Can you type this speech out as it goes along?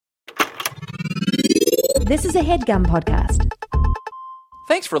This is a HeadGum podcast.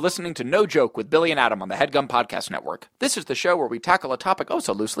 Thanks for listening to No Joke with Billy and Adam on the HeadGum Podcast Network. This is the show where we tackle a topic oh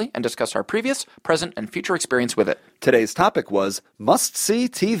so loosely and discuss our previous, present, and future experience with it. Today's topic was must-see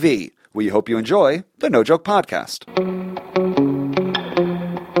TV. We hope you enjoy the No Joke Podcast.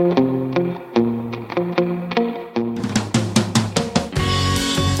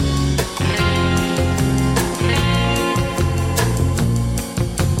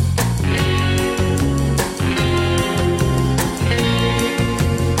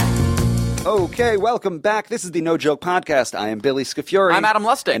 Okay, welcome back. This is the No Joke Podcast. I am Billy Scafuri. I'm Adam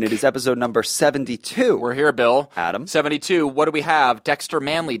Lustig. And it is episode number 72. We're here, Bill. Adam. 72. What do we have? Dexter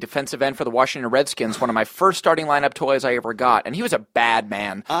Manley, defensive end for the Washington Redskins, one of my first starting lineup toys I ever got. And he was a bad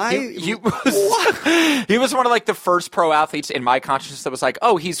man. He was one of like the first pro athletes in my consciousness that was like,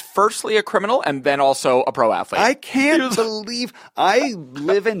 oh, he's firstly a criminal and then also a pro athlete. I can't believe I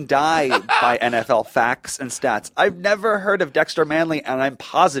live and die by NFL facts and stats. I've never heard of Dexter Manley, and I'm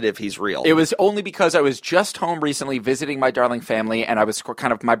positive he's real. It was only because I was just home recently visiting my darling family, and I was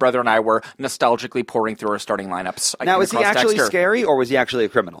kind of, my brother and I were nostalgically pouring through our starting lineups. Now, is he actually scary, or was he actually a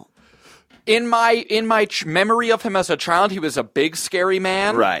criminal? In my memory of him as a child, he was a big, scary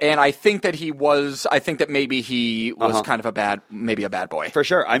man. Right. And I think that maybe he was kind of maybe a bad boy. For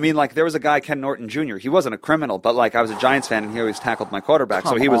sure. I mean, like, there was a guy, Ken Norton Jr. He wasn't a criminal, but, like, I was a Giants fan, and he always tackled my quarterback,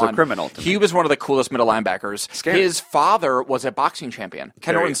 so he was a criminal. He was one of the coolest middle linebackers. Scary. His father was a boxing champion.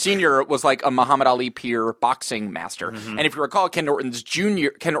 Ken Norton Sr. was like a Muhammad Ali peer boxing master. Mm-hmm. And if you recall, Ken Norton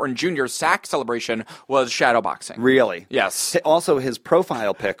Jr.'s sack celebration was shadow boxing. Really? Yes. Also, his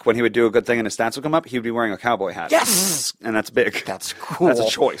profile pic, when he would do a good thing and his stats would come up, he would be wearing a cowboy hat. Yes! And that's big. That's cool. That's a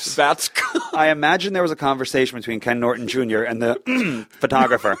choice. That's cool. I imagine there was a conversation between Ken Norton Jr. and the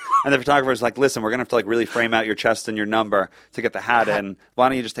photographer. And the photographer's like, listen, we're going to have to like really frame out your chest and your number to get the hat in. Why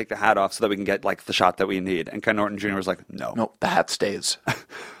don't you just take the hat off so that we can get like the shot that we need? And Ken Norton Jr. was like, no. No, the hat stays.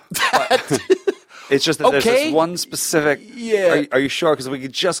 It's just that there's this one specific... Yeah. Are you sure? Because we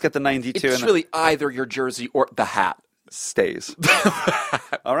could just get the 92. It's really either your jersey or the hat. Stays.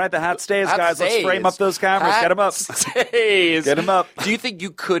 All right, the hat stays, hat guys. stays. Let's frame up those cameras. Hat Get them up. Stays. Get them up. Do you think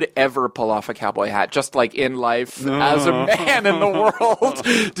you could ever pull off a cowboy hat, just like in life, as a man in the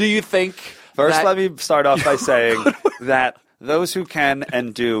world? Do you think... First, let me start off by saying that those who can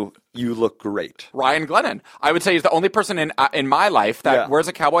and do, you look great. Ryan Glennon, I would say, is the only person in my life that wears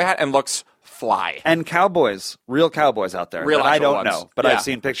a cowboy hat and looks fly. And cowboys, real cowboys out there. Real that I don't ones. know, but I've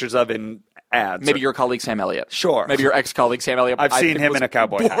seen pictures of in ads. Maybe your colleague Sam Elliott. Sure. Maybe your ex-colleague Sam Elliott. I've seen him in a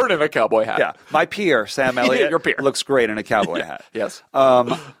cowboy hat. Born in a cowboy hat. Yeah. My peer, Sam Elliott, your peer. looks great in a cowboy hat. Yes.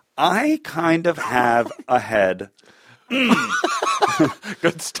 I kind of have a head.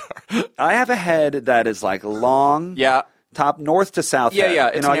 Good start. I have a head that is like long. Yeah. Top north to south head.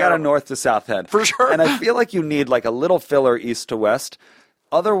 Yeah. I got a north to south head. For sure. And I feel like you need like a little filler east to west.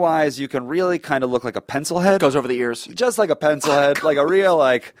 Otherwise, you can really kind of look like a pencil head. Goes over the ears. Just like a pencil head, like a real,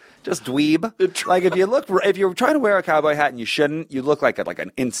 like, just dweeb. Like, if you're trying to wear a cowboy hat and you shouldn't, you look like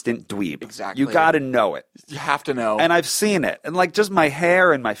an instant dweeb. Exactly. You got to know it. You have to know. And I've seen it. And, like, just my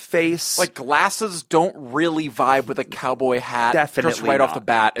hair and my face. Like, glasses don't really vibe with a cowboy hat. Definitely just right not. off the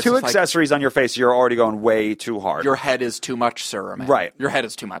bat. It's Two just accessories on your face, you're already going way too hard. Your head is too much, sir. Man. Right. Your head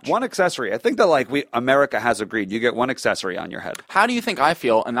is too much. One accessory. I think that, like, America has agreed. You get one accessory on your head. How do you think I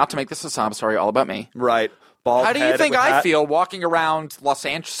feel, and not to make this a sob story all about me. Right. Bald How do you head think with I hat. feel walking around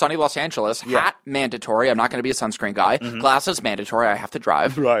sunny Los Angeles? Yeah. Hat mandatory. I'm not going to be a sunscreen guy. Glasses mandatory. I have to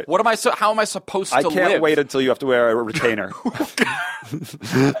drive. Right. How am I supposed to live? I can't wait until you have to wear a retainer.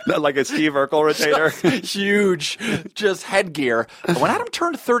 Like a Steve Urkel retainer. Huge, just headgear. When Adam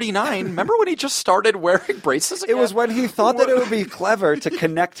turned 39, remember when he just started wearing braces again? It was when he thought that it would be clever to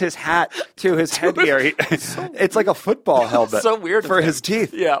connect his hat to his headgear. It's like a football helmet. So weird for his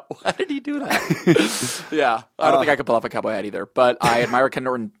teeth. Yeah. Why did he do that? Yeah. I don't think I could pull off a cowboy hat either, but I admire Ken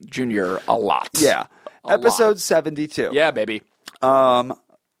Norton Jr. a lot. Yeah. Episode 72. Yeah, baby.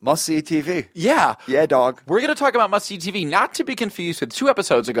 Must-see TV. Yeah. Yeah, dog. We're going to talk about must-see TV, not to be confused with 2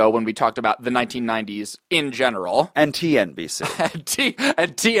 episodes ago when we talked about the 1990s in general. And TNBC.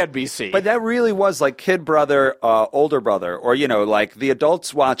 and TNBC. But that really was like kid brother, older brother, or, like the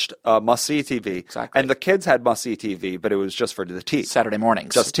adults watched must-see TV. Exactly. And the kids had must-see TV, but it was just for the tea. Saturday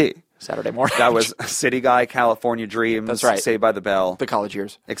mornings. Just tea. Saturday morning. That was City Guy, California Dreams, That's right. Saved by the Bell, the college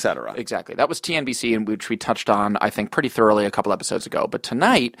years. etc. Exactly. That was TNBC, in which we touched on, I think, pretty thoroughly a couple episodes ago. But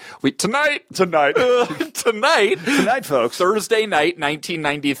tonight, tonight, folks. Thursday night,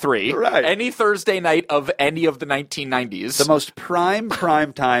 1993. Right. Any Thursday night of any of the 1990s. The most prime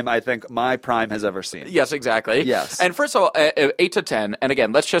time I think my prime has ever seen. Yes, exactly. Yes. And first of all, 8 to 10. And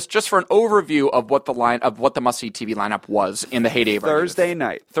again, let's just for an overview of what the must-see TV lineup was in the heyday of our youth.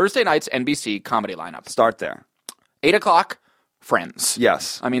 Thursday night's NBC comedy lineup. Start there. 8 o'clock, Friends.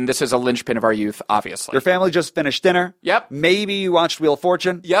 Yes. I mean, this is a linchpin of our youth, obviously. Your family just finished dinner. Yep. Maybe you watched Wheel of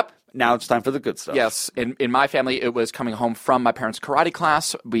Fortune. Yep. Now it's time for the good stuff. Yes. In my family, it was coming home from my parents' karate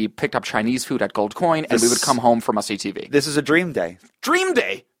class. We picked up Chinese food at Gold Coin, and we would come home for must-see TV. This is a dream day. Dream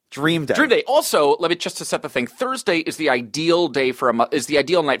day. Dream day. Dream day. Also, just to set the thing, Thursday is the ideal day is the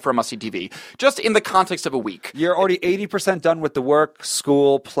ideal night for a must-see TV. Just in the context of a week. You're already 80% done with the work,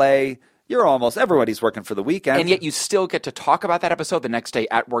 school, play. Everybody's working for the weekend. And yet you still get to talk about that episode the next day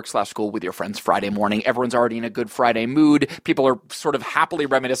at work/school with your friends Friday morning. Everyone's already in a good Friday mood. People are sort of happily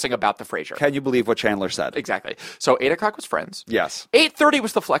reminiscing about the Frasier. Can you believe what Chandler said? Exactly. So 8 o'clock was Friends. Yes. 8:30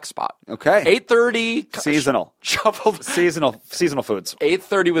 was the flex spot. Okay. 8:30. Seasonal. Shuffled. Seasonal foods.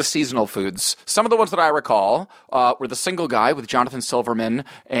 8:30 was seasonal foods. Some of the ones that I recall were The Single Guy with Jonathan Silverman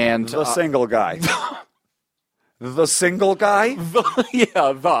and... The Single Guy. The Single Guy?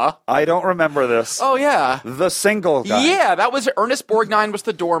 I don't remember this. Oh, yeah. The Single Guy. Yeah, that was Ernest Borgnine was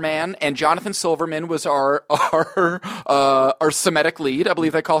the doorman, and Jonathan Silverman was our Semitic lead, I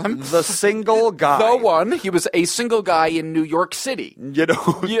believe they call him. The Single Guy. The one. He was a single guy in New York City.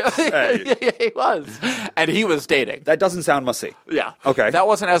 Yeah, Hey. he was. And he was dating. That doesn't sound must-see. Yeah. Okay. That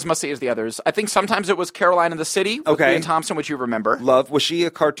wasn't as must-see as the others. I think sometimes it was Caroline in the City with Okay. Ian Thompson, which you remember. Love. Was she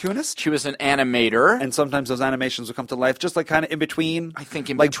a cartoonist? She was an animator. And sometimes those animations would come to life, just like kind of in between. I think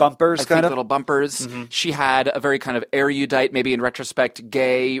in like between, bumpers, kind of little bumpers. Mm-hmm. She had a very kind of erudite, maybe in retrospect,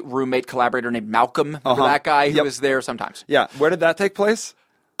 gay roommate collaborator named Malcolm. Remember that guy who was there sometimes? Yeah. Where did that take place?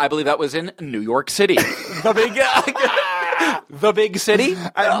 I believe that was in New York City. The big city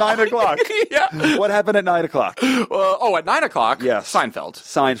at 9 o'clock. Yeah. What happened at 9 o'clock? At 9 o'clock. Yes.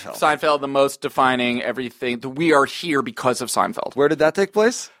 Seinfeld, the most defining everything. We are here because of Seinfeld. Where did that take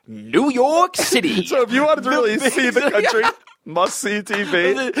place? New York City. So if you wanted to really see the country, must-see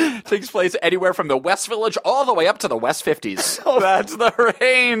TV. It takes place anywhere from the West Village all the way up to the West 50s. Oh, that's the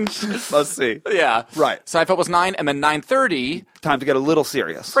range. Must-see. Yeah. Right. Seinfeld was 9, and then 9:30. Time to get a little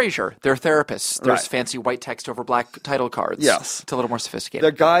serious. Frasier. They're therapists. There's Right. fancy white text over black title cards. Yes. It's a little more sophisticated.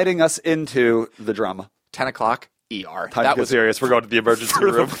 They're guiding us into the drama. 10 o'clock. ER. Time to get serious. We're going to the emergency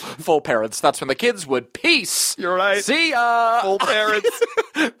room. Full parents. That's when the kids would peace. You're right. See ya. Full parents.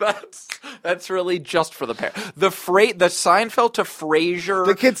 That's really just for the parents. The Seinfeld to Frasier.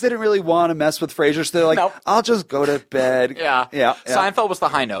 The kids didn't really want to mess with Frasier, so they're like, Nope. I'll just go to bed. Yeah. Seinfeld was the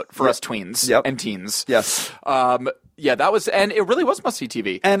high note for us tweens and teens. Yes. Yeah, that was, and it really was must-see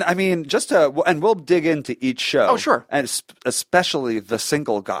TV. And I mean, and we'll dig into each show. Oh, sure. And especially The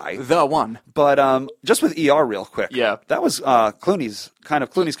Single Guy. The one. But just with ER real quick. Yeah. That was Clooney's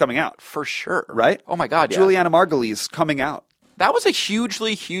coming out. For sure. Right? Oh, my God, yeah. Juliana Margulies coming out. That was a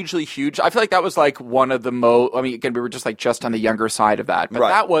hugely, hugely huge. I feel like that was like one of the most. I mean, again, we were just just on the younger side of that. But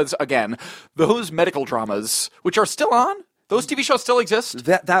that was, again, those medical dramas, which are still on. Those TV shows still exist.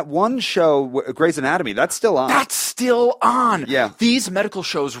 That one show, Grey's Anatomy, that's still on. That's still on. Yeah. These medical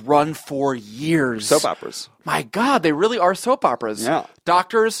shows run for years. Soap operas. My God, they really are soap operas. Yeah.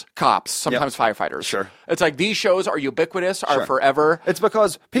 Doctors, cops, sometimes firefighters. Sure. It's like these shows are ubiquitous, are forever. It's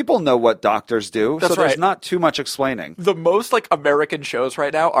because people know what doctors do, That's so there's right. not too much explaining. The most American shows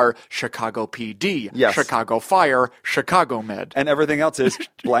right now are Chicago PD, Yes. Chicago Fire, Chicago Med. And everything else is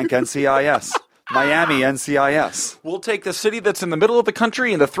blank NCIS. Miami NCIS. We'll take the city that's in the middle of the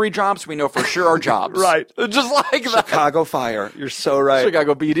country and the 3 jobs we know for sure are jobs. Right. Just like that. Chicago Fire. You're so right.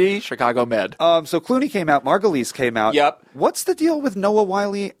 Chicago BD, Chicago Med. So Clooney came out, Margulies came out. Yep. What's the deal with Noah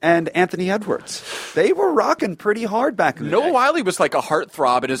Wyle and Anthony Edwards? They were rocking pretty hard back in the day. Noah Wyle was like a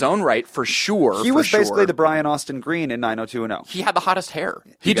heartthrob in his own right, for sure. He was basically the Brian Austin Green in 90210. He had the hottest hair.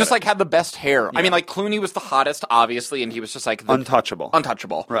 He just had the best hair. Yeah. I mean, Clooney was the hottest, obviously, and he was just untouchable.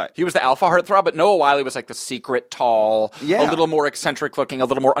 Untouchable. Right. He was the alpha heartthrob, but Noah Wyle was the secret, tall, Yeah. a little more eccentric looking, a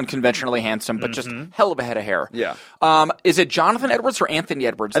little more unconventionally handsome, but just hell of a head of hair. Yeah. Is it Jonathan Edwards or Anthony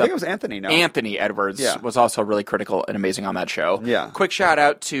Edwards? I think it was Anthony, no. Anthony Edwards was also really critical and amazing on that show. Yeah. Quick shout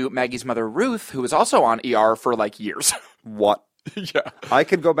out to Maggie's mother, Ruth, who was also on ER for years. What Yeah. I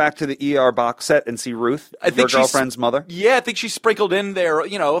could go back to the ER box set and see Ruth, your girlfriend's mother. Yeah, I think she sprinkled in there,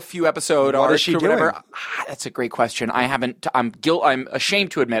 a few episode What arcs is she or whatever. doing? That's a great question. I haven't. I'm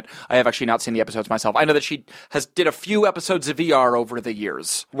ashamed to admit I have actually not seen the episodes myself. I know that she did a few episodes of ER over the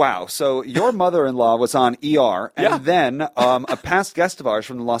years. Wow. So your mother-in-law was on ER, and then a past guest of ours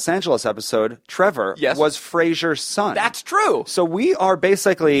from the Los Angeles episode, Trevor, was Frasier's son. That's true. So we are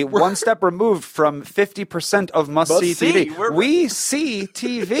basically one step removed from 50% of must-see TV. We see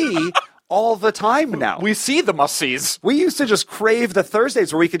TV all the time now. We see the must-sees. We used to just crave the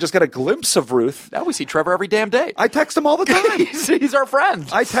Thursdays where we could just get a glimpse of Ruth. Now we see Trevor every damn day. I text him all the time. He's our friend.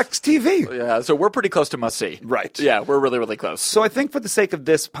 I text TV. Yeah, so we're pretty close to must-see. Right. Yeah, we're really, really close. So I think for the sake of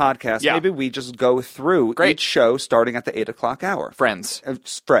this podcast, maybe we just go through each show starting at the 8 o'clock hour. Friends.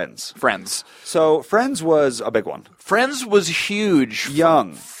 Friends. So Friends was a big one. Friends was huge.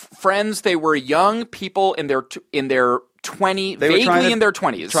 Young. Friends, they were young people in their 20s, vaguely in their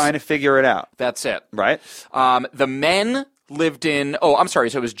 20s. Trying to figure it out. That's it. Right. The men lived in, so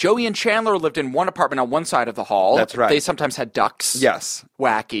it was Joey and Chandler lived in one apartment on one side of the hall. That's right. They sometimes had ducks. Yes.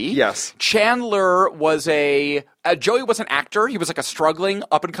 Wacky. Yes. Chandler was Joey was an actor. He was like a struggling,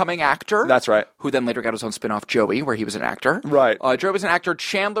 up-and-coming actor. That's right. Who then later got his own spin-off, Joey, where he was an actor. Right. Joey was an actor.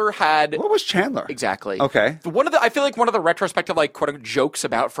 Chandler had... What was Chandler? Exactly. Okay. I feel like one of the retrospective, like, quote-unquote, jokes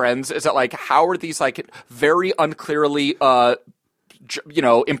about Friends is that, like, how are these, like, very unclearly...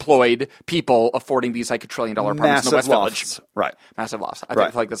 employed people affording these like $1 trillion apartments in the West lofts. Village. Right. Massive loss. I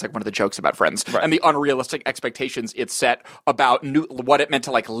feel like that's like one of the jokes about Friends. Right. And the unrealistic expectations it set about what it meant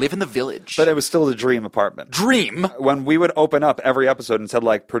to like live in the village. But it was still the dream apartment. Dream. When we would open up every episode and said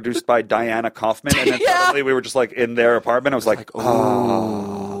like produced by Diana Kaufman, and then suddenly we were just like in their apartment, I was like,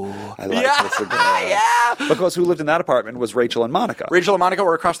 I like this again. Yeah. Because who lived in that apartment was Rachel and Monica. Rachel and Monica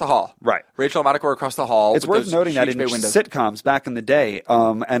were across the hall. Right. Rachel and Monica were across the hall. It's worth noting that in sitcoms back in the day,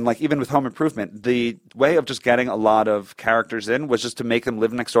 and like even with Home Improvement, the way of just getting a lot of characters in was just to make them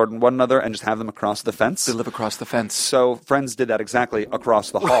live next door to one another and just have them across the fence. They live across the fence. So Friends did that exactly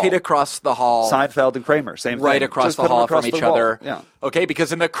across the hall. Right across the hall. Seinfeld and Kramer, same thing. Right across just the hall across from each wall. other. Yeah. Okay,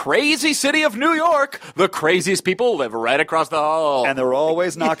 because in the crazy city of New York, the craziest people live right across the hall. And they're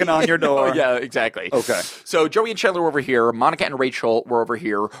always knocking on your door. Yeah, exactly. Okay. So Joey and Chandler were over here. Monica and Rachel were over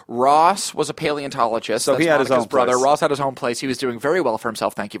here. Ross was a paleontologist. So he had Monica's his own brother. place. Ross had his own place. He was doing very well for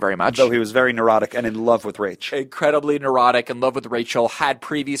himself. Thank you very much. Though he was very neurotic and in love with Rach. Incredibly neurotic, in love with Rachel, had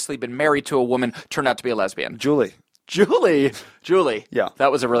previously been married to a woman, turned out to be a lesbian. Julie. Yeah. That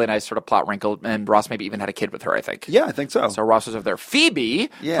was a really nice sort of plot wrinkle, and Ross maybe even had a kid with her, I think. Yeah, I think so. So Ross was over there. Phoebe,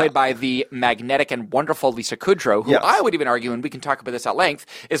 played by the magnetic and wonderful Lisa Kudrow, who I would even argue, and we can talk about this at length,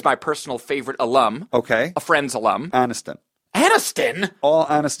 is my personal favorite alum. Okay. A Friends alum. Aniston. All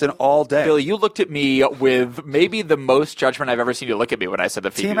Aniston all day. Billy, you looked at me with maybe the most judgment I've ever seen you look at me when I said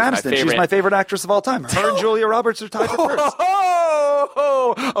that Phoebe Team was Aniston. my favorite. She's my favorite actress of all time. Her and Julia Roberts are tied for first.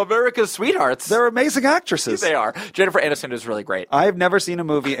 America's sweethearts. They're amazing actresses. They are. Jennifer Aniston is really great. I've never seen a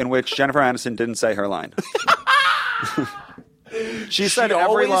movie in which Jennifer Aniston didn't say her line. She said every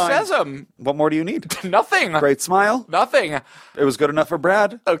always line. says them. What more do you need? Nothing. Great smile. Nothing. It was good enough for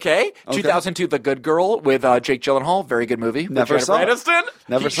Brad. Okay. 2002, The Good Girl with Jake Gyllenhaal. Very good movie. Never saw it. Aniston.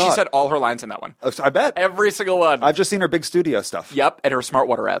 Never saw She it. said all her lines in that one. I bet. Every single one. I've just seen her big studio stuff. Yep, and her smart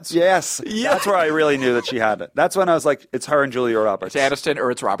water ads. Yes. That's where I really knew that she had it. That's when I was like, it's her and Julia Roberts. It's Aniston or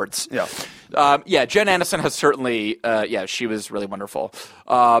it's Roberts. Yeah. Jen Aniston has certainly, she was really wonderful.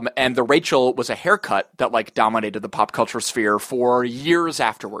 And the Rachel was a haircut that like dominated the pop culture sphere for years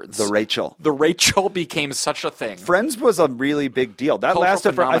afterwards. The Rachel. The Rachel became such a thing. Friends was a really big deal. That Cultural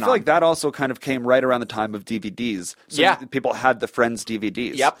lasted for, I phenomenon. feel like that also kind of came right around the time of DVDs. So people had the Friends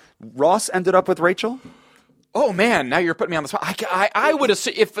DVDs. Yep. Ross ended up with Rachel? Oh man, now you're putting me on the spot. I would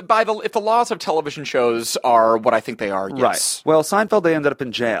assume if the laws of television shows are what I think they are, yes. Right. Well, Seinfeld, they ended up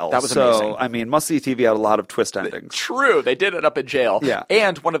in jail. That was amazing. I mean, Must See TV had a lot of twist endings. True, they did end up in jail. Yeah.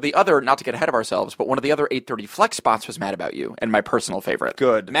 And one of the other, not to get ahead of ourselves, but one of the other 8:30 Flex spots was Mad About You, and my personal favorite.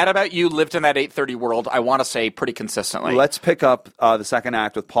 Good. Mad About You lived in that 8:30 world, I want to say, pretty consistently. Let's pick up the second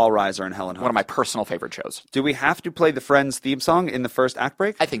act with Paul Reiser and Helen Hunt. One of my personal favorite shows. Do we have to play the Friends theme song in the first act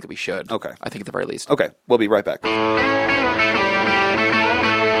break? I think that we should. Okay. I think at the very least. Okay, we'll be right back.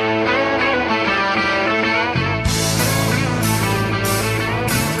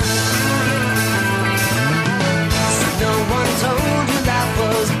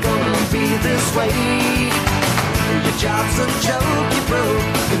 This way, your job's a joke, you broke,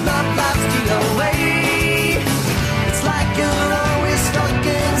 your love life's the away. It's like you're always stuck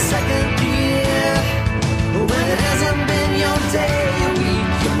in second gear, when it hasn't been your day, your week,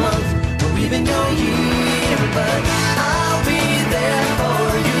 your month, or even your year. But I'll be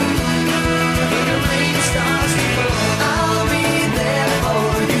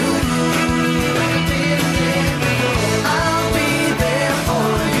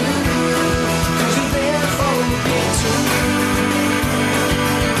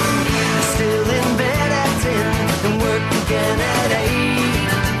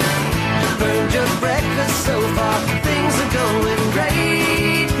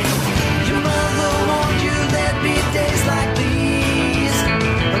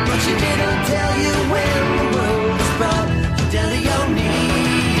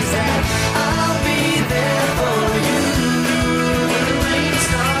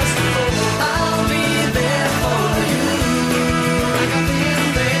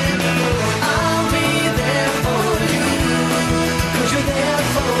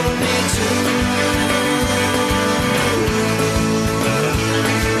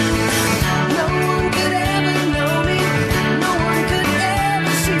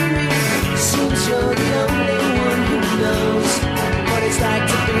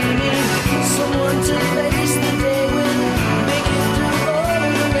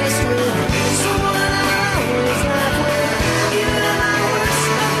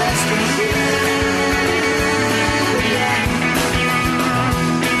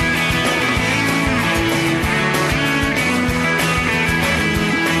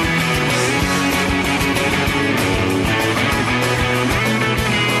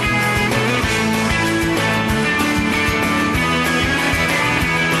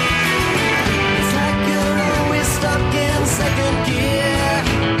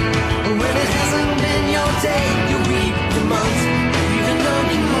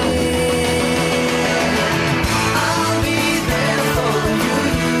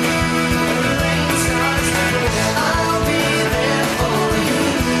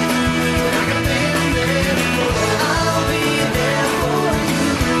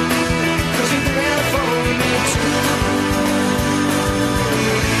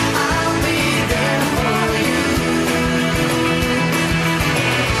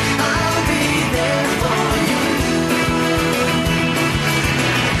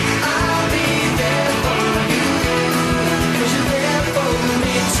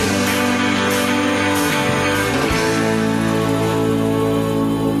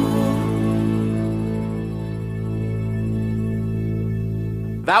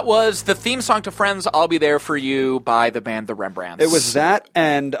That was the theme song to Friends, I'll Be There For You by the band The Rembrandts. It was that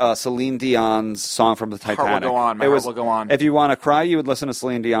and Celine Dion's song from the Titanic. Heart Will Go On, My Heart Will Go On. If you want to cry, you would listen to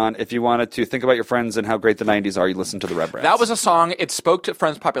Celine Dion. If you wanted to think about your friends and how great the 90s are, you listen to the Rembrandts. That was a song, it spoke to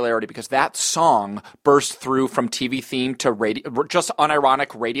Friends' popularity because that song burst through from TV theme to radio, just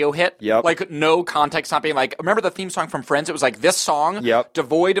unironic radio hit. Yep. Like, no context, not being like, remember the theme song from Friends? It was like, this song,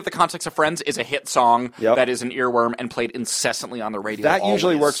 devoid of the context of Friends, is a hit song that is an earworm and played incessantly on the radio. That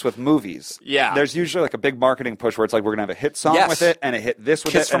usually works with movies. Yeah. There's usually like a big marketing push where it's like, we're going to have a hit song with it and a hit this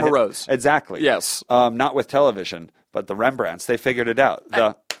with Kiss it. from a Rose. Exactly. Yes. Not with television, but the Rembrandts, they figured it out.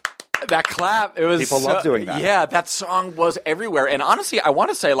 That clap, it was... People love doing that. Yeah, that song was everywhere. And honestly, I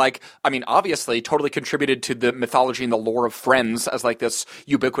want to say, like, I mean, obviously, totally contributed to the mythology and the lore of Friends as, like, this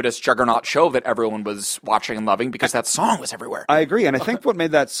ubiquitous juggernaut show that everyone was watching and loving because that song was everywhere. I agree. And I think what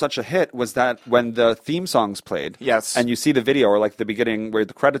made that such a hit was that when the theme songs played, and you see the video or, like, the beginning where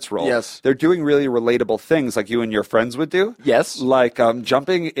the credits roll, they're doing really relatable things like you and your friends would do. Yes. Like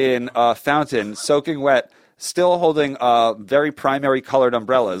jumping in a fountain, soaking wet, still holding very primary colored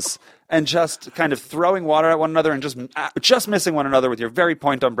umbrellas and just kind of throwing water at one another and just missing one another with your very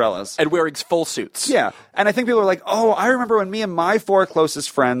point umbrellas. And wearing full suits. Yeah. And I think people are like, oh, I remember when me and my 4 closest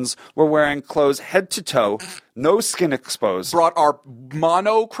friends were wearing clothes head to toe, no skin exposed. Brought our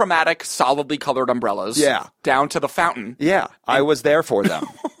monochromatic, solidly colored umbrellas down to the fountain. Yeah. I was there for them.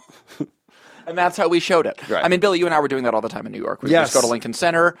 And that's how we showed it. Right. I mean, Billy, you and I were doing that all the time in New York. We would just go to Lincoln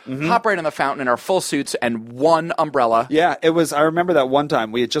Center, hop right in the fountain in our full suits and one umbrella. Yeah, it was. I remember that one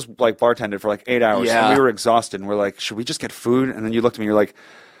time we had just like bartended for like 8 hours and we were exhausted and we're like, should we just get food? And then you looked at me, you're like,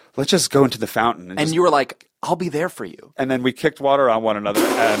 let's just go into the fountain. And you were like, I'll be there for you. And then we kicked water on one another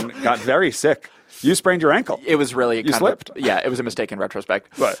and got very sick. You sprained your ankle. It was really you slipped. It was a mistake in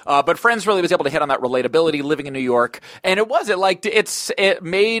retrospect. Right. But Friends really was able to hit on that relatability, living in New York, and it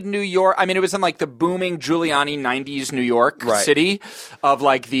made New York. I mean, it was in like the booming Giuliani '90s New York city of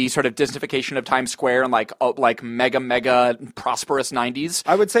like the sort of Disneyfication of Times Square and like mega prosperous '90s.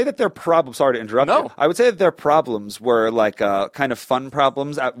 I would say that their problems. Sorry to interrupt. No. You. I would say that their problems were like kind of fun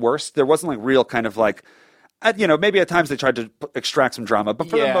problems at worst. There wasn't like real kind of like. Maybe at times they tried to extract some drama, but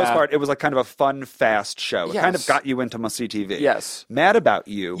for the most part, it was like kind of a fun, fast show. It kind of got you into must-see TV. Yes. Mad About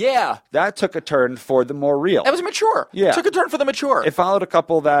You. Yeah. That took a turn for the more real. That was mature. Yeah. Took a turn for the mature. It followed a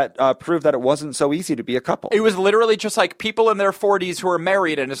couple that proved that it wasn't so easy to be a couple. It was literally just like people in their 40s who are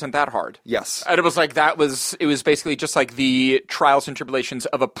married and isn't that hard. Yes. And it was like it was basically just like the trials and tribulations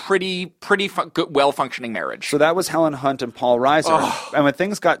of a pretty good, well-functioning marriage. So that was Helen Hunt and Paul Reiser. And when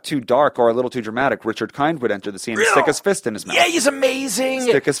things got too dark or a little too dramatic, Richard Kind would enter the scene and stick his fist in his mouth. Yeah, he's amazing.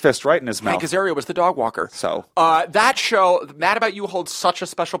 Stick his fist right in his mouth. Hank Azaria was the dog walker. So that show, Mad About You, holds such a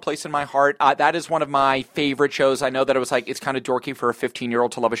special place in my heart. That is one of my favorite shows. I know that it was like it's kind of dorky for a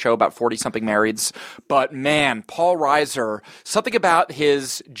 15-year-old to love a show about 40-something marrieds, but man, Paul Reiser, something about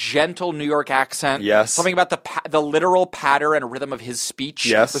his gentle New York accent, something about the literal patter and rhythm of his speech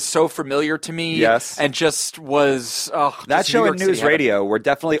was so familiar to me. And just was that show in news radio were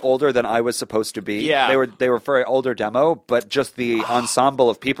definitely older than I was supposed to be. Yeah, they were very older demo, but just the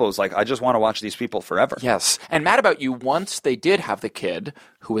ensemble of people was like, I just want to watch these people forever. Yes. And Mad About You, once they did have the kid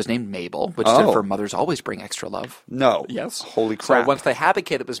who was named Mabel, which stood for Mothers Always Bring Extra Love. No. Yes. Holy crap. So once they had the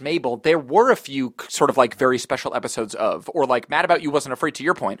kid that was Mabel, there were a few sort of like very special episodes or like Mad About You wasn't afraid, to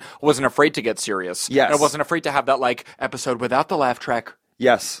your point, wasn't afraid to get serious. Yes. And it wasn't afraid to have that like episode without the laugh track.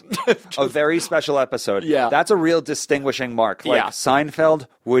 Yes. A very special episode. Yeah. That's a real distinguishing mark. Like Seinfeld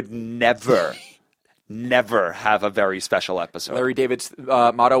would never have a very special episode. Larry David's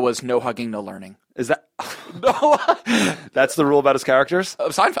motto was no hugging, no learning. Is that no? That's the rule about his characters?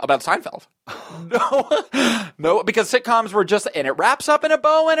 About Seinfeld. No, because sitcoms were just, and it wraps up in a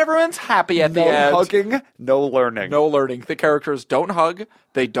bow and everyone's happy at the end. No hugging, no learning. No learning. The characters don't hug,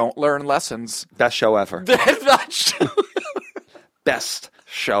 they don't learn lessons. Best show ever. Best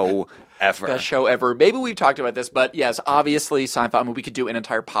show ever. Best show ever. Maybe we've talked about this, but yes, obviously Seinfeld. I mean, we could do an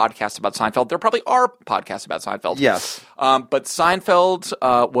entire podcast about Seinfeld. There probably are podcasts about Seinfeld. Yes. But Seinfeld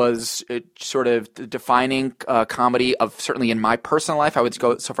was sort of the defining comedy of, certainly in my personal life, I would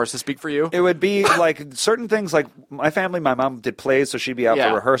go so far as to speak for you. It would be like certain things, like my family, my mom did plays, so she'd be out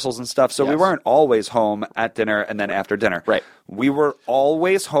for rehearsals and stuff. So we weren't always home at dinner and then after dinner. Right. We were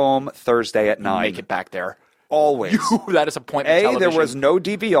always home Thursday at 9. Make it back there. Always. That is a point of television. There was no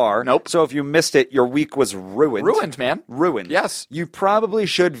DVR. Nope. So if you missed it, your week was ruined. Ruined, man. Ruined. Yes. You probably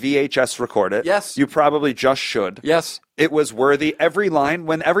should VHS record it. Yes. You probably just should. Yes. It was worthy. Every line,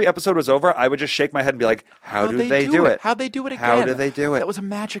 when every episode was over, I would just shake my head and be like, how do they do it? How'd they do it again? How did they do it? That was a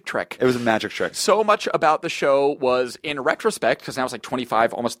magic trick. It was a magic trick. So much about the show was, in retrospect, because now it's like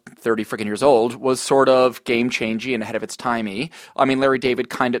 25, almost 30 freaking years old, was sort of game-changing and ahead of its timey. I mean, Larry David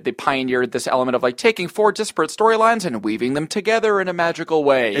they pioneered this element of like taking 4 disparate storylines and weaving them together in a magical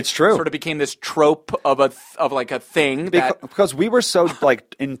way. It's true. Sort of became this trope of a thing because we were so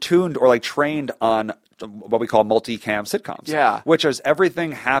like in tuned or like trained on what we call multicam sitcoms. Yeah. Which is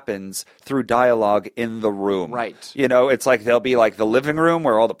everything happens through dialogue in the room. Right. You know, it's like there'll be like the living room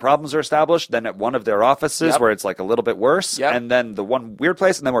where all the problems are established, then at one of their offices where it's like a little bit worse, and then the one weird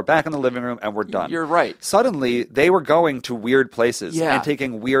place, and then we're back in the living room and we're done. You're right. Suddenly, they were going to weird places and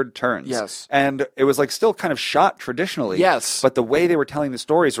taking weird turns. Yes. And it was like still kind of shot traditionally. Yes. But the way they were telling the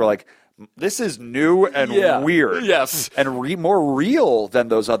stories were like, this is new and weird. Yes. And more real than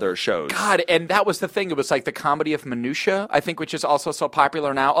those other shows. God, and that was the thing. It was like the comedy of minutia, I think, which is also so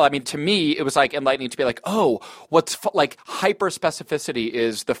popular now. I mean, to me, it was like enlightening to be like, oh, like hyper specificity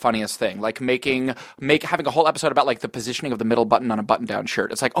is the funniest thing. Like having a whole episode about like the positioning of the middle button on a button-down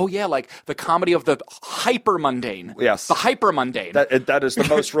shirt. It's like, oh yeah, like the comedy of the hyper mundane. Yes. The hyper mundane. That is the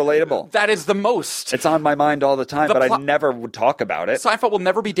most relatable. That is the most. It's on my mind all the time, but I never would talk about it. Seinfeld will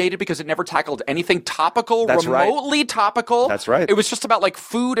never be dated because it never tackled anything topical, That's remotely topical. That's right. It was just about like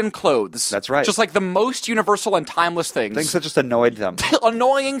food and clothes. That's right. Just like the most universal and timeless things. Things that just annoyed them.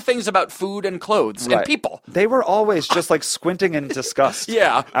 Annoying things about food and clothes and people. They were always just like squinting in disgust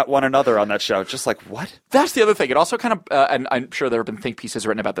at one another on that show. Just like, what? That's the other thing. It also kind of, and I'm sure there have been think pieces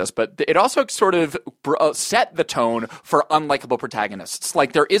written about this, but it also sort of set the tone for unlikable protagonists.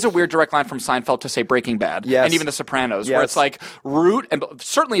 Like there is a weird direct line from Seinfeld to say Breaking Bad and even The Sopranos, where it's like root, and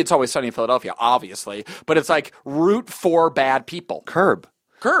certainly It's Always Sunny in Philadelphia, obviously, but it's like root for bad people. Curb.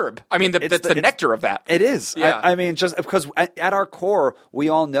 I mean, that's the nectar of that. It is. Yeah. I mean, just because at our core, we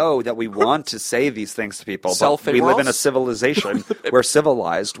all know that we want to say these things to people, but we live in a civilization. We're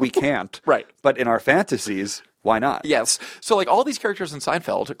civilized. We can't. Right. But in our fantasies, why not? Yes. So, like, all these characters in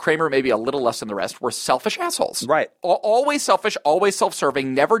Seinfeld, Kramer maybe a little less than the rest, were selfish assholes. Right. Always selfish, always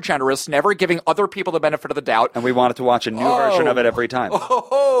self-serving, never generous, never giving other people the benefit of the doubt. And we wanted to watch a new version of it every time.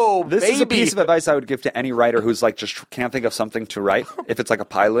 This is a piece of advice I would give to any writer who's, like, just can't think of something to write. If it's, like, a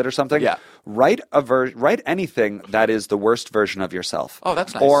pilot or something. Yeah. Write anything that is the worst version of yourself. Oh,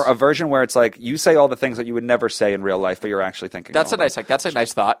 that's nice. Or a version where it's, like, you say all the things that you would never say in real life, but you're actually thinking That's a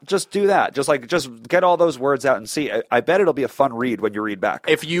nice thought. Just do that. Just get all those words out and see. I bet it'll be a fun read when you read back.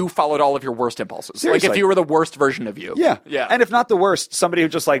 If you followed all of your worst impulses. Seriously. Like if you were the worst version of you. Yeah. Yeah. And if not the worst, somebody who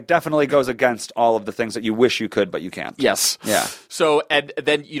just like definitely goes against all of the things that you wish you could, but you can't. Yes. Yeah. So, and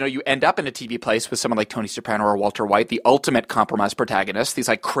then, you end up in a TV place with someone like Tony Soprano or Walter White, the ultimate compromise protagonists, these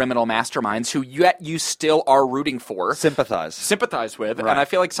like criminal masterminds who yet you still are rooting for. Sympathize with. Right. And I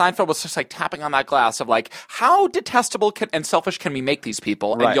feel like Seinfeld was just like tapping on that glass of like, how detestable and selfish can we make these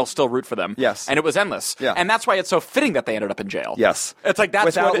people? And you'll still root for them. Yes. And it was endless. Yeah. And that's why it's so fitting that they ended up in jail. Yes. It's like that's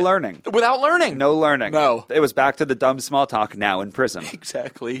without learning. Without learning. No learning. No. It was back to the dumb small talk now in prison.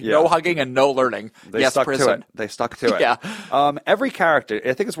 Exactly. Yeah. No hugging and no learning. They stuck to it. They stuck to it. Yeah. Every character,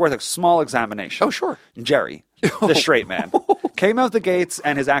 I think it's worth a small examination. Oh, sure. Jerry, the straight man, came out the gates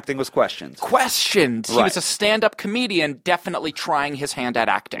and his acting was questioned. He was a stand-up comedian, definitely trying his hand at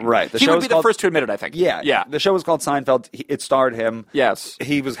acting. Right. He would be the first to admit it, I think. Yeah. The show was called Seinfeld. It starred him. Yes.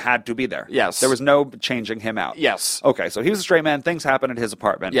 He had to be there. Yes. There was no changing him out. Yes. Okay, so he was a straight man. Things happened at his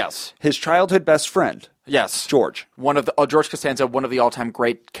apartment. Yes. His childhood best friend. Yes. George. George Costanza, one of the all-time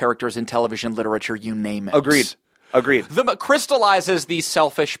great characters in television literature, you name it. Agreed. Crystallizes the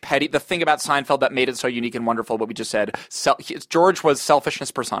selfish, petty, the thing about Seinfeld that made it so unique and wonderful, what we just said. George was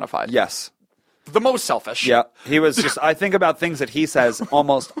selfishness personified. Yes. The most selfish. Yeah. He was just, I think about things that he says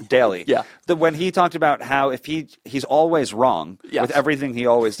almost daily. Yeah. When he talked about how if he's always wrong with everything he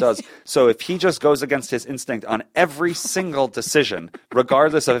always does. So if he just goes against his instinct on every single decision,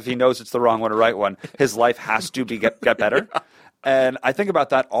 regardless of if he knows it's the wrong one or right one, his life has to get better. And I think about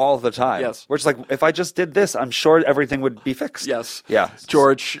that all the time. Yes. We're just like, if I just did this, I'm sure everything would be fixed. Yes. Yeah.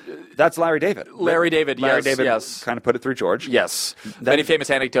 George. That's Larry David. Larry David, yes. Kind of put it through George. Yes. Many famous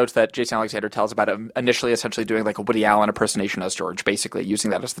anecdotes that Jason Alexander tells about him initially essentially doing like a Woody Allen impersonation as George, basically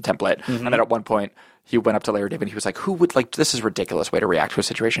using that as the template. Mm-hmm. And then at one point, he went up to Larry David and he was like, who would like, this is a ridiculous way to react to a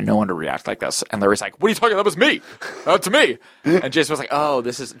situation. No one would react like this. And Larry's like, what are you talking about? That was me. That's me. And Jason was like, oh,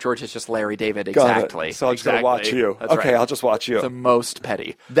 George is just Larry David. Exactly. So I'll just go watch you. That's okay, right. I'll just watch you. The most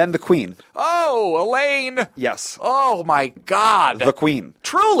petty. Then the Queen. Oh, Elaine. Yes. Oh my God. The Queen.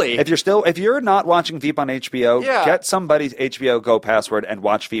 Truly. If you're not watching Veep on HBO, Yeah. get somebody's HBO Go password and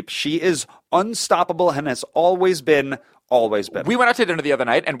watch Veep. She is unstoppable and has always been. We went out to dinner the other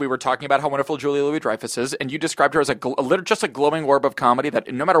night, and we were talking about how wonderful Julia Louis-Dreyfus is, and you described her as just a glowing orb of comedy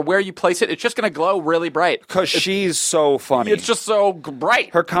that no matter where you place it, it's just going to glow really bright. Because she's so funny. It's just so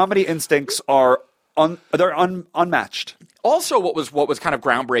bright. Her comedy instincts are unmatched. Also, what was kind of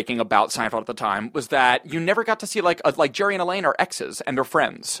groundbreaking about Seinfeld at the time was that you never got to see like Jerry and Elaine are exes and they're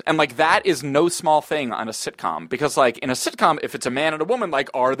friends, and like that is no small thing on a sitcom, because like in a sitcom, if it's a man and a woman, like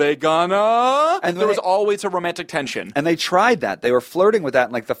are they gonna? And there was always a romantic tension. And they tried that. They were flirting with that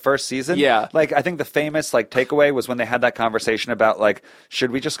in like the first season. Yeah. Like I think the famous like takeaway was when they had that conversation about like, should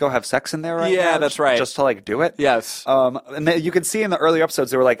we just go have sex in there right now? Yeah, that's right. Just to like do it. Yes. And you can see in the early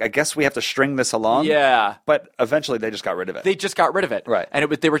episodes they were like, I guess we have to string this along. Yeah. But eventually they just got rid of it. They just got rid of it, right? And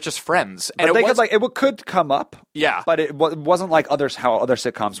they were just friends. And but it could come up, yeah. But it wasn't like how other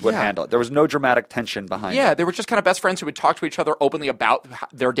sitcoms would handle it. There was no dramatic tension behind it. Yeah, they were just kind of best friends who would talk to each other openly about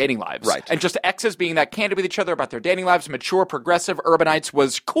their dating lives, right? And just exes being that candid with each other about their dating lives. Mature, progressive urbanites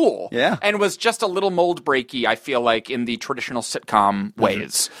was cool, yeah, and was just a little mold breaky. I feel like in the traditional sitcom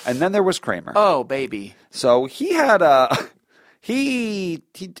ways. And then there was Kramer. Oh, baby. So he had he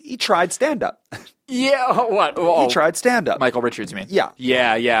tried stand up. Yeah, what? Oh, he tried stand up. Michael Richards, you mean? Yeah,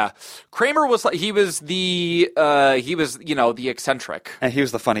 yeah. Kramer was like he was the eccentric, and he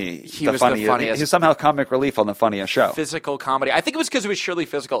was the funny. He was the funniest. He was somehow comic relief on the funniest show. Physical comedy. I think it was because it was surely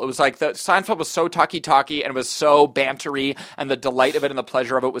physical. It was like the Seinfeld was so talky and was so bantery, and the delight of it and the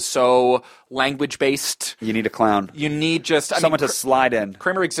pleasure of it was so language based. You need a clown. You need someone to slide in.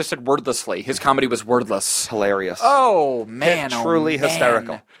 Kramer existed wordlessly. His comedy was wordless. Hilarious. Oh man, truly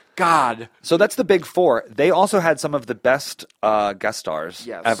hysterical. God. So that's the big four. They also had some of the best guest stars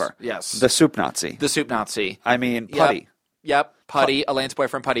ever. Yes. The Soup Nazi. I mean, Putty. Yep. Putty, Elaine's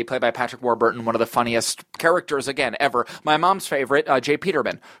boyfriend Putty, played by Patrick Warburton, one of the funniest characters, again, ever. My mom's favorite, Jay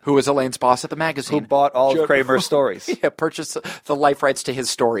Peterman, who was Elaine's boss at the magazine. Who bought all of Kramer's stories. Yeah, purchased the life rights to his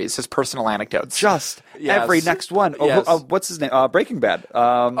stories, his personal anecdotes. Every next one. Yes. What's his name? Breaking Bad.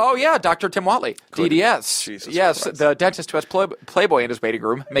 Dr. Tim Whatley. DDS. Jesus yes, Christ. The dentist who has Playboy in his waiting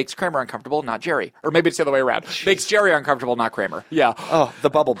room makes Kramer uncomfortable, not Jerry. Or maybe it's the other way around. Makes Jerry uncomfortable, not Kramer. Yeah. Oh, the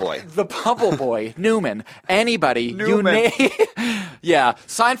Bubble Boy. The Bubble Boy. Newman. Anybody. You name. Yeah.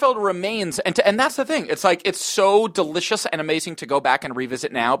 Seinfeld remains, and that's the thing. It's like, it's so delicious and amazing to go back and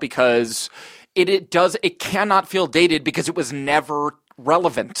revisit now, because it cannot feel dated, because it was never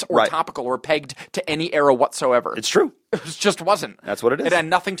relevant or topical or pegged to any era whatsoever. It's true. It just wasn't. That's what it is. It had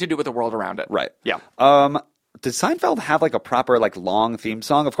nothing to do with the world around it. Right. Yeah. Did Seinfeld have like a proper like long theme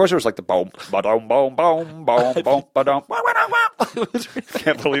song? Of course, there was like the boom, ba-dum, boom, boom, boom, boom, ba-dum.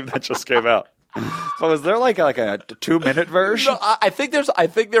 Can't believe that just came out. So was there like a 2-minute version? No, I think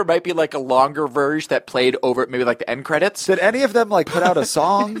there might be like a longer version that played over maybe like the end credits. Did any of them like put out a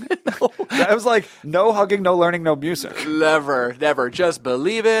song? No. It was like no hugging, no learning, no music. Never. Just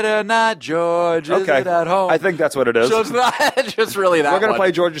believe it or not, George is at home. I think that's what it is. Just really that. We're going to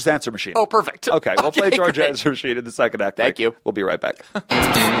play George's Answer Machine. Oh, perfect. Okay, we'll play George's great. Answer Machine in the second act. Thank you. We'll be right back.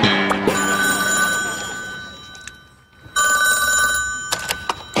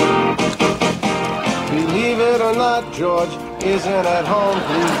 Believe it or not, George isn't at home.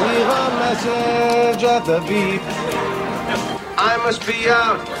 Please leave a message at the beep. I must be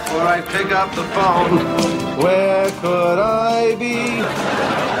out before I pick up the phone. Where could I be?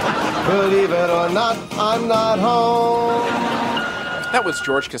 Believe it or not, I'm not home. That was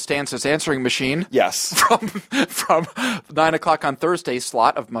George Costanza's answering machine. Yes. From 9 o'clock on Thursday's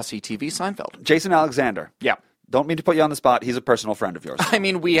slot of Must-See TV Seinfeld. Jason Alexander. Yeah. Don't mean to put you on the spot. He's a personal friend of yours. I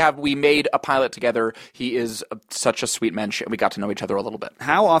mean, we made a pilot together. He is such a sweet mensch, and we got to know each other a little bit.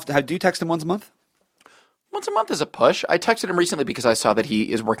 How often? Do you text him once a month? Once a month is a push. I texted him recently because I saw that he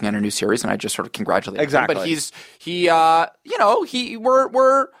is working on a new series, and I just sort of congratulated him. But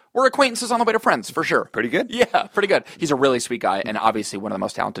we're acquaintances on the way to friends, for sure. Pretty good? Yeah, pretty good. He's a really sweet guy, and obviously one of the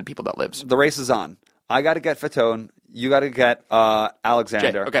most talented people that lives. The race is on. I got to get Fatone. You got to get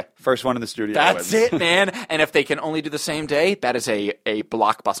Alexander. Jay, okay. First one in the studio. That's wins. it, man. And if they can only do the same day, that is a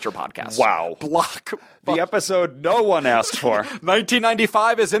blockbuster podcast. Wow. The episode no one asked for.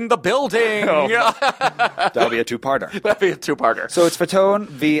 1995 is in the building. Oh. That'll be a two-parter. That'll be a two-parter. So it's Fatone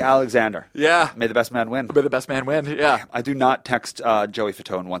v. Alexander. Yeah. May the best man win. May the best man win, yeah. I do not text Joey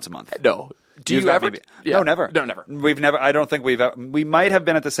Fatone once a month. No. Do You've you got ever? maybe- Yeah. No, never. No, never. We've never. I don't think we've. We might have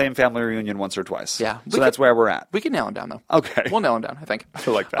been at the same family reunion once or twice. Yeah. So that's where we're at. We can nail him down, though. Okay. We'll nail him down, I think. I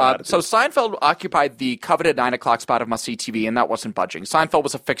like that. So Seinfeld occupied the coveted 9 o'clock spot of must-see TV, and that wasn't budging. Seinfeld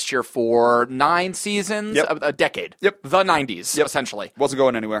was a fixture for 9 seasons, Yep. a decade. Yep. The 90s, essentially. Wasn't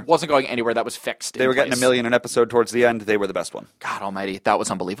going anywhere. Wasn't going anywhere. That was fixed. They were getting $1 million an episode towards the end. They were the best one. God almighty, that was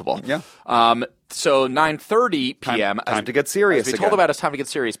unbelievable. Yeah. So 9:30 p.m. Time to get serious As we again. told about, it's time to get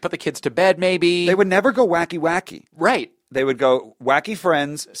serious. Put the kids to bed, maybe. They would never go wacky. Right. They would go wacky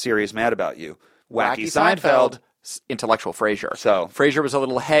Friends, serious Mad About You. Wacky Seinfeld. Intellectual Frasier. So- Frasier was a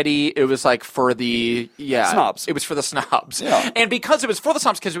little heady. It was like for the Snobs. It was for the snobs. Yeah. And because it was for the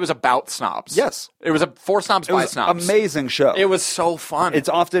snobs, because it was about snobs. Yes. It was for snobs It by was snobs. amazing show. It was so fun. It's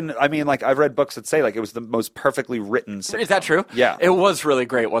often, I mean, like I've read books that say like it was the most perfectly written sitcom. Is that true? Yeah. It was really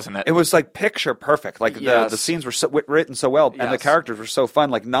great, wasn't it? It was like picture perfect. Like Yes. the scenes were written so well, and the Yes. characters were so fun.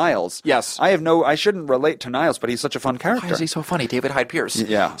 Like Niles. Yes. I shouldn't relate to Niles, but he's such a fun character. Why is he so funny? David Hyde Pierce.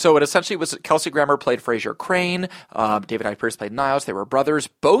 Yeah. So it essentially was Kelsey Grammer played Frasier Crane. David Hyde Pierce played Niles. They were brothers,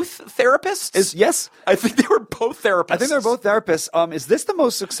 both therapists. Yes. I think they were both therapists. I think they're both therapists. Is this the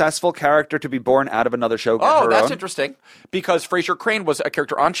most successful character to be born out of another show? Oh, her that's own? interesting. Because Frasier Crane was a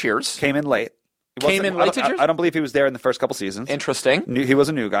character on Cheers. Came in late. He Came wasn't- in late to Cheers? I don't believe he was there in the first couple seasons. Interesting. He was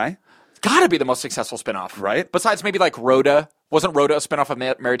a new guy. Gotta be the most successful spinoff. Right. Besides maybe like Rhoda. Wasn't Rhoda a spinoff of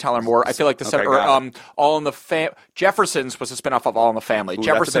Mary Tyler Moore? I feel like Okay, got it. All in the Jeffersons was a spinoff of All in the Family. Ooh, that's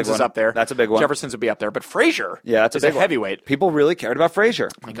a Jeffersons big is one. up there. That's a big one. Jeffersons would be up there, but Frasier Yeah, that's is a big one. heavyweight. People really cared about Frasier.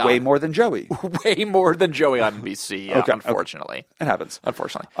 God. Way more than Joey. Way more than Joey on NBC. Okay, unfortunately. It happens.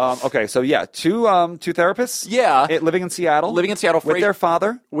 Unfortunately. Okay, so yeah, two therapists. Yeah. Living in Seattle. Living in Seattle, with their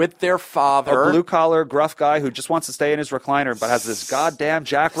father. With their father. A blue collar, gruff guy who just wants to stay in his recliner, but has this goddamn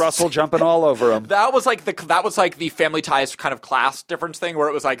Jack Russell jumping all over him. That was like the Family Ties kind of class difference thing, where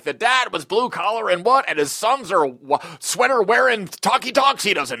it was like the dad was blue collar and his sons are sweater wearing talkie talks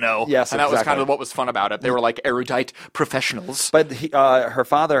he doesn't know. Yes, and that was exactly. kind of what was fun about it. They were like erudite professionals. But her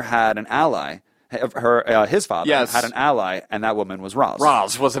father had an ally. His father Yes. had an ally, and that woman was Roz.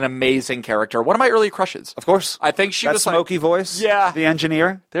 Roz was an amazing character. One of my early crushes. Of course. I think she that was smoky voice. Yeah. The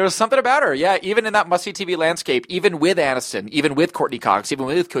engineer. There was something about her. Yeah, even in that must-see TV landscape, even with Aniston, even with Courtney Cox, even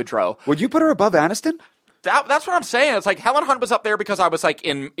with Kudrow. Would you put her above Aniston? That's what I'm saying. It's like Helen Hunt was up there because I was like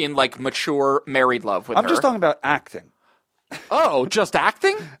in like mature married love with her. I'm just talking about acting. Oh, just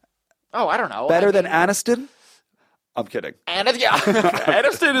acting? Oh, I don't know. Better than Aniston? I'm kidding.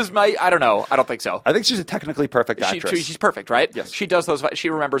 Aniston is I don't know. I don't think so. I think she's a technically perfect actress. She's perfect, right? Yes. She does those. She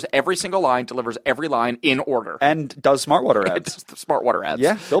remembers every single line, delivers every line in order. and does smart water ads. It's the smart water ads.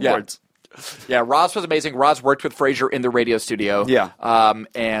 Yeah, billboards. Yeah, Roz was amazing. Roz worked with Frasier in the radio studio. Yeah.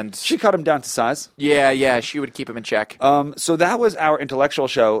 And She cut him down to size. yeah, she would keep him in check. So that was our intellectual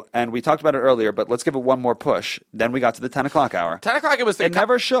show, and we talked about it earlier, but let's give it one more push. Then we got to the 10 o'clock hour. 10 o'clock, it was It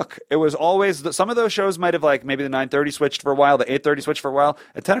never shook. It was always, some of those shows might have like maybe the 9:30 switched for a while, the 8:30 switched for a while.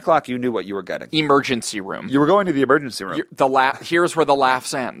 At 10 o'clock, you knew what you were getting. emergency room. You were going to the emergency room. Here's where the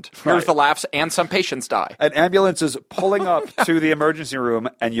laughs end. Here's Right. the laughs, and some patients die. An ambulance is pulling up to the emergency room,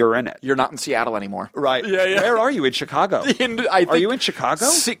 and you're in it. You're not in Seattle anymore. Right. Yeah. Where are you? In Chicago? Are you in Chicago?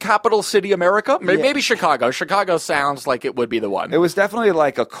 Capital City, America? Yeah. Maybe Chicago. Chicago sounds like it would be the one. It was definitely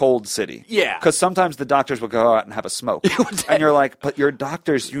like a cold city. Yeah. Because sometimes the doctors would go out and have a smoke. And you're like, but you're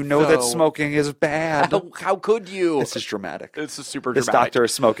doctors. You know that No. smoking is bad. How could you? This is dramatic. It's a super This dramatic. doctor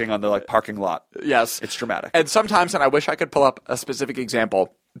is smoking on the parking lot. Yes. It's dramatic. And sometimes, and I wish I could pull up a specific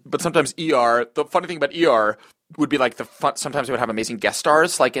example, but sometimes the funny thing about ER would be like sometimes they would have amazing guest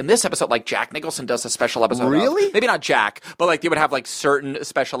stars. Like in this episode, like Jack Nicholson does a special episode. Really? Maybe not Jack, but like they would have like certain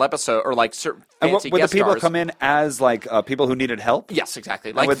special episode or like certain And fancy would the guest people stars. come in as like people who needed help? Yes,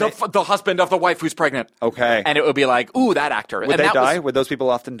 exactly. Like would the husband of the wife who's pregnant. Okay. And it would be like, ooh, that actor. Would and they that die? was- Would those people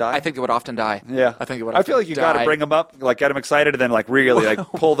often die? I think they would often die. Yeah. I think they would. I feel like you got to bring them up, like get them excited, and then like really like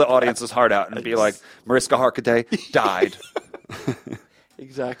pull the audience's heart out and be like, Mariska Hargitay died.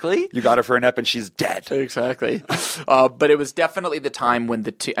 Exactly. You got her for an ep and she's dead. Exactly. But it was definitely the time when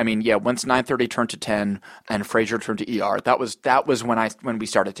once 9:30 turned to 10 and Frasier turned to ER, that was when we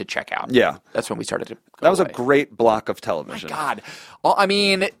started to check out. Yeah. That's when we started to go That was away. a great block of television. God. Well, I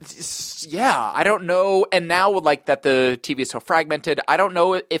mean, yeah, I don't know. And now with like that the TV is so fragmented, I don't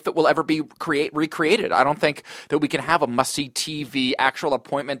know if it will ever be recreated. I don't think that we can have a must-see TV, actual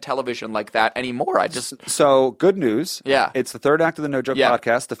appointment television like that anymore. So good news. Yeah. It's the third act of the No Joke Yeah.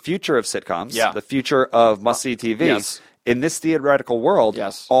 podcast, the future of sitcoms, Yeah. the future of must-see TV. Yes. In this theoretical world,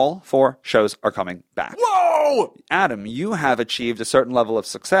 Yes. all 4 shows are coming back. Whoa! Adam, you have achieved a certain level of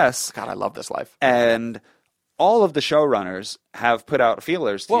success, God, I love this life. and all of the showrunners have put out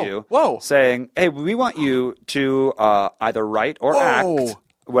feelers to you saying, hey, we want you to either write or act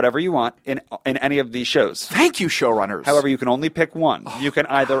whatever you want in any of these shows. Thank you, showrunners. However, you can only pick one. You can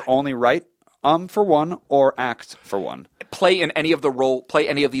either only write for one or act for one. Play any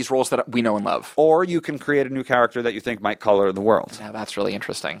of these roles that we know and love. Or you can create a new character that you think might color the world. Now, that's really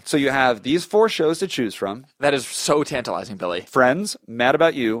interesting. So you have these 4 shows to choose from. That is so tantalizing, Billy. Friends, Mad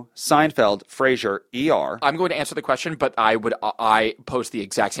About You, Seinfeld, Frasier, ER. I'm going to answer the question, but I pose the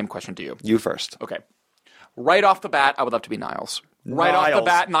exact same question to you. You first. Okay. Right off the bat, I would love to be Niles. Right off the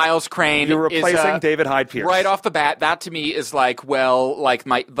bat, Niles Crane. You're replacing David Hyde Pierce. Right off the bat, that to me is that's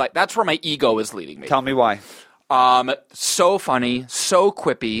where my ego is leading me. Tell me why. So funny, so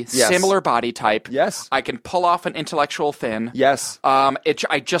quippy, similar body type. Yes. I can pull off an intellectual thin. Yes.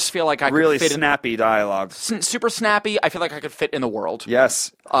 I just feel like I really could fit snappy dialogue. Super snappy. I feel like I could fit in the world.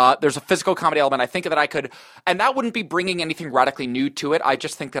 Yes. There's a physical comedy element. I think that I could, and that wouldn't be bringing anything radically new to it. I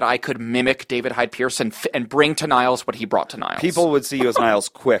just think that I could mimic David Hyde Pierce and bring to Niles what he brought to Niles. People would see you as Niles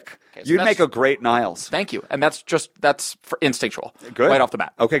quick. Okay, so you'd make a great Niles. Thank you. And that's instinctual. Good. Right off the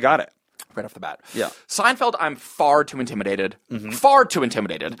bat. Okay, got it. Right off the bat. Yeah. Seinfeld, I'm far too intimidated. Mm-hmm. Far too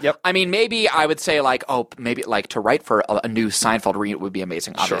intimidated. Yep. I mean, maybe I would say maybe to write for a new Seinfeld reunion would be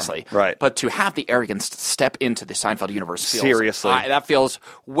amazing, obviously. Sure. Right. But to have the arrogance to step into the Seinfeld universe Seriously. That feels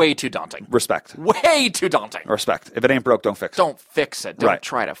way too daunting. Respect. Way too daunting. Respect. If it ain't broke, don't fix it. Don't fix it. Don't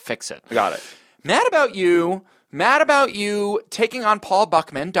try to fix it. Got it. Mad About You taking on Paul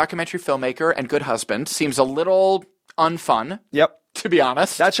Buckman, documentary filmmaker and good husband, seems a little unfun. Yep. To be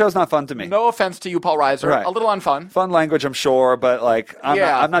honest. That show's not fun to me. No offense to you, Paul Reiser. Right. A little unfun. Fun language, I'm sure, but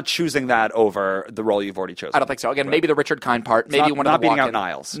I'm not choosing that over the role you've already chosen. I don't think so. Again, maybe the Richard Kind part. Maybe one of the beating out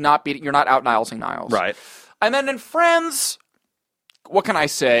Niles. You're not out Nilesing Niles. Right. And then in Friends, what can I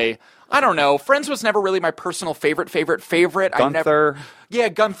say? I don't know. Friends was never really my personal favorite. Gunther.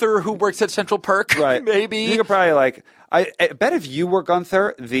 Gunther, who works at Central Perk. Right. Maybe. You could probably I bet if you were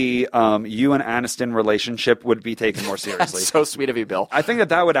Gunther, the you and Aniston relationship would be taken more seriously. That's so sweet of you, Bill. I think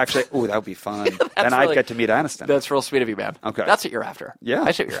that would actually, that would be fun. And I'd get to meet Aniston. That's real sweet of you, man. Okay. That's what you're after. Yeah.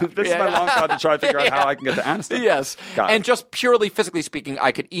 That's what you're after. This is my long shot to try to figure out how I can get to Aniston. Yes. Got and it. just purely physically speaking,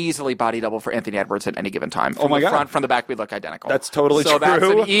 I could easily body double for Anthony Edwards at any given time. From my the God. front, from the back, we look identical. That's totally so true. That's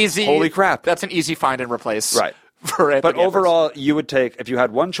an easy. Holy crap. That's an easy find and replace. Right. For Anthony But overall, Edwards. you would take, if you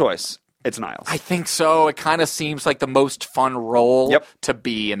had one choice, it's Niles. I think so. It kind of seems like the most fun role Yep. to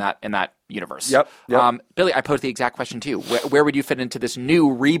be in that universe. Yep. Billy, I posed the exact question to you. Where would you fit into this new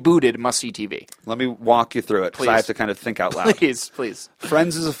rebooted must-see TV? Let me walk you through it, because I have to kind of think out loud. Please.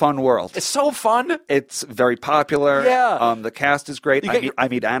 Friends is a fun world. It's so fun. It's very popular. Yeah. The cast is great. I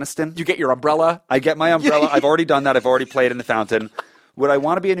meet Aniston. You get your umbrella. I get my umbrella. I've already done that. I've already played in the fountain. Would I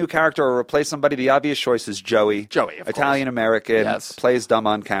want to be a new character or replace somebody? The obvious choice is Joey. Joey, of course. Italian-American. Yes. Plays dumb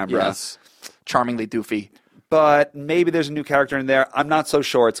on camera. Yes. Charmingly doofy. But maybe there's a new character in there. I'm not so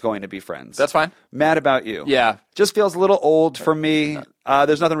sure it's going to be Friends. That's fine. Mad About You. Yeah. Just feels a little old for me.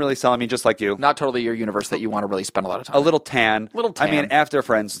 There's nothing really selling me, just like you. Not totally your universe that you want to really spend a lot of time. A little tan. Little I mean, tan. after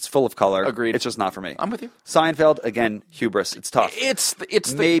Friends, it's full of color. Agreed. It's just not for me. I'm with you. Seinfeld, again, hubris. It's tough.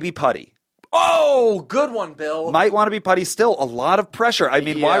 It's maybe Putty. Oh, good one, Bill. Might want to be Putty. Still a lot of pressure. I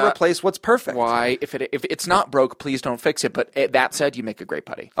mean, why Yeah. replace what's perfect? Why? If it's not broke, please don't fix it. But that said, you make a great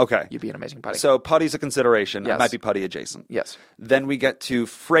Putty. Okay. You'd be an amazing Putty. So Putty's a consideration. Yes. It might be Putty adjacent. Yes. Then we get to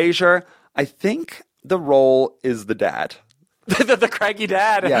Frasier. I think the role is the dad. the craggy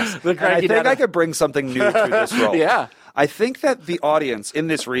dad. Yes. The And I craggy think dad. I could bring something new to this role. Yeah. I think that the audience in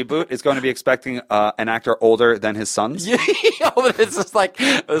this reboot is going to be expecting an actor older than his sons.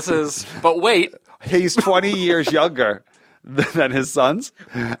 But wait. He's 20 years younger than his sons,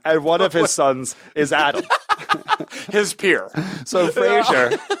 and one of his sons is Adam. His peer. So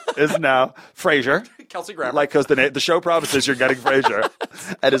Frasier is now Frasier. Kelsey Grammer. Like, because the show promises you're getting Frasier.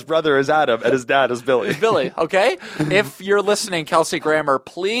 And his brother is Adam, and his dad is Billy. Billy, okay? If you're listening, Kelsey Grammer,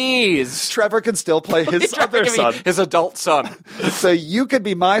 please. Trevor can still play his other son. His adult son. So you could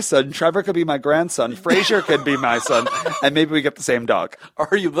be my son, Trevor could be my grandson, Frasier could be my son, and maybe we get the same dog.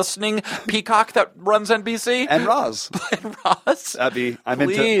 Are you listening, Peacock that runs NBC? And Roz. Ross? I'm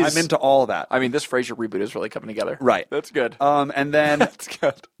Please. into all that. I mean, this Frasier reboot is really coming together. Right. That's good. And then That's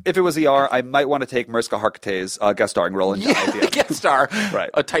good. if it was ER, I might want to take Mariska Hargitay's guest starring role into IBM. Guest star. Right.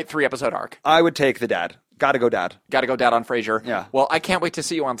 A tight 3-episode arc. I would take the dad. Gotta go, Dad. Got to go down on Frasier. Yeah. Well, I can't wait to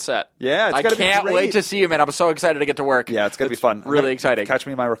see you on set. Yeah, it's I gotta be can't great. wait to see you, man. I'm so excited to get to work. Yeah, it's going to be fun. Really exciting. Catch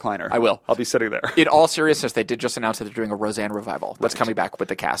me in my recliner. I will. I'll be sitting there. In all seriousness, they did just announce that they're doing a Roseanne revival. That's coming back with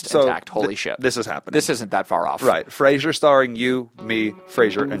the cast intact. Holy shit. This is happening. This isn't that far off. Right. Frasier starring you, me,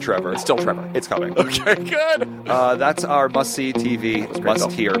 Frasier, and Trevor. Still Trevor. It's coming. Okay, good. That's our must-see TV,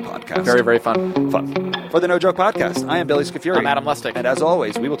 must-hear podcast. Very, very fun. fun. For the No Joke Podcast, I am Billy Scafuri. I'm Adam Lustig. And as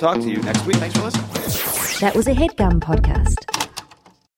always, we will talk to you next week. Thanks for listening. That was a HeadGum podcast.